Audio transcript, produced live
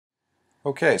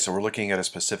Okay, so we're looking at a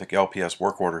specific LPS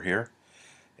work order here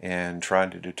and trying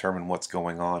to determine what's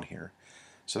going on here.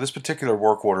 So this particular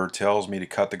work order tells me to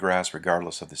cut the grass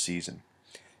regardless of the season.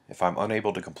 If I'm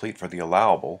unable to complete for the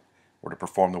allowable, we're to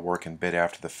perform the work and bid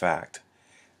after the fact.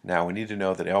 Now we need to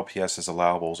know that LPS's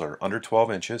allowables are under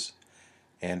 12 inches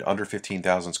and under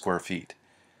 15,000 square feet.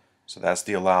 So that's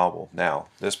the allowable. Now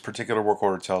this particular work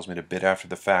order tells me to bid after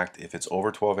the fact if it's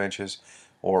over 12 inches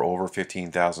or over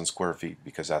 15,000 square feet,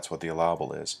 because that's what the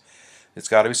allowable is. It's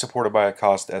got to be supported by a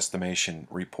cost estimation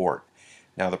report.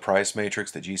 Now the price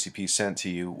matrix that GCP sent to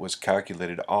you was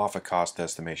calculated off a cost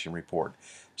estimation report.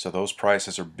 So those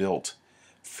prices are built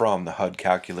from the HUD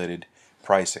calculated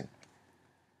pricing.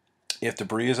 If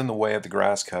debris is in the way of the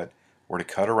grass cut, we're to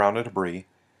cut around the debris.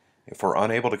 If we're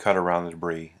unable to cut around the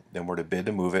debris, then we're to bid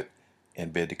to move it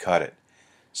and bid to cut it.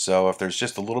 So if there's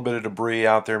just a little bit of debris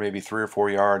out there, maybe 3 or 4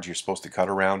 yards, you're supposed to cut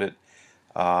around it.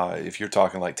 If you're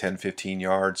talking like 10-15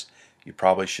 yards, you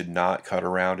probably should not cut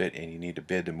around it, and you need to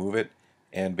bid to move it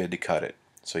and bid to cut it,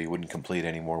 so you wouldn't complete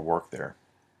any more work there.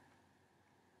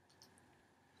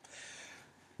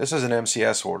 This is an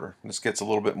MCS order. This gets a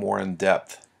little bit more in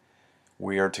depth.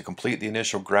 We are to complete the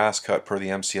initial grass cut per the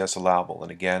MCS allowable,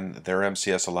 and again, their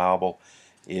MCS allowable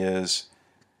is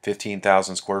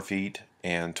 15,000 square feet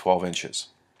and 12 inches.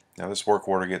 Now this work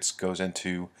order goes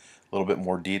into a little bit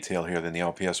more detail here than the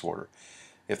LPS order.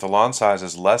 If the lawn size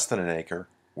is less than an acre,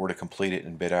 we're to complete it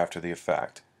and bid after the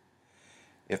fact.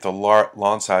 If the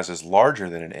lawn size is larger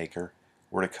than an acre,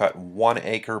 we're to cut 1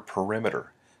 acre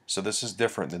perimeter. So this is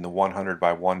different than the 100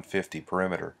 by 150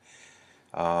 perimeter.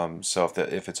 So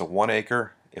if it's a 1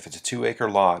 acre, if it's a 2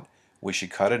 acre lot, we should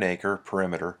cut an acre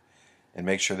perimeter and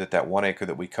make sure that that 1 acre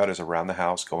that we cut is around the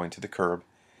house going to the curb,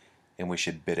 and we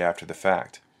should bid after the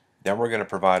fact. Then we're going to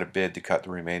provide a bid to cut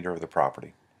the remainder of the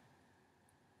property.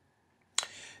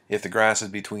 If the grass is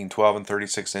between 12 and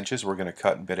 36 inches, we're going to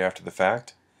cut and bid after the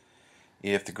fact.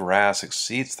 If the grass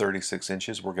exceeds 36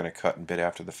 inches, we're going to cut and bid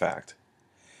after the fact.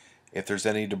 If there's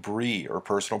any debris or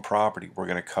personal property, we're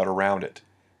going to cut around it.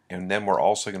 And then we're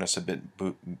also going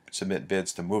to submit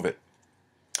bids to move it.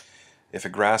 If a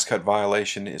grass cut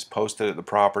violation is posted at the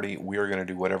property, we are going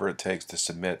to do whatever it takes to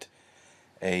submit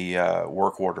a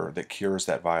work order that cures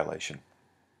that violation.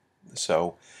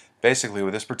 So basically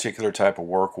with this particular type of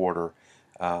work order,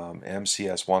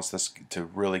 MCS wants this to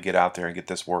really get out there and get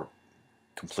this work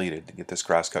completed, to get this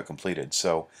grass cut completed.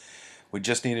 So we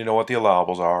just need to know what the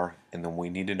allowables are, and then we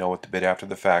need to know what the bid after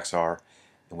the facts are,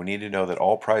 and we need to know that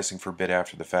all pricing for bid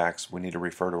after the facts, we need to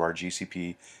refer to our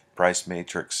GCP price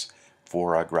matrix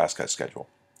for a grass cut schedule.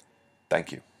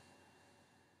 Thank you.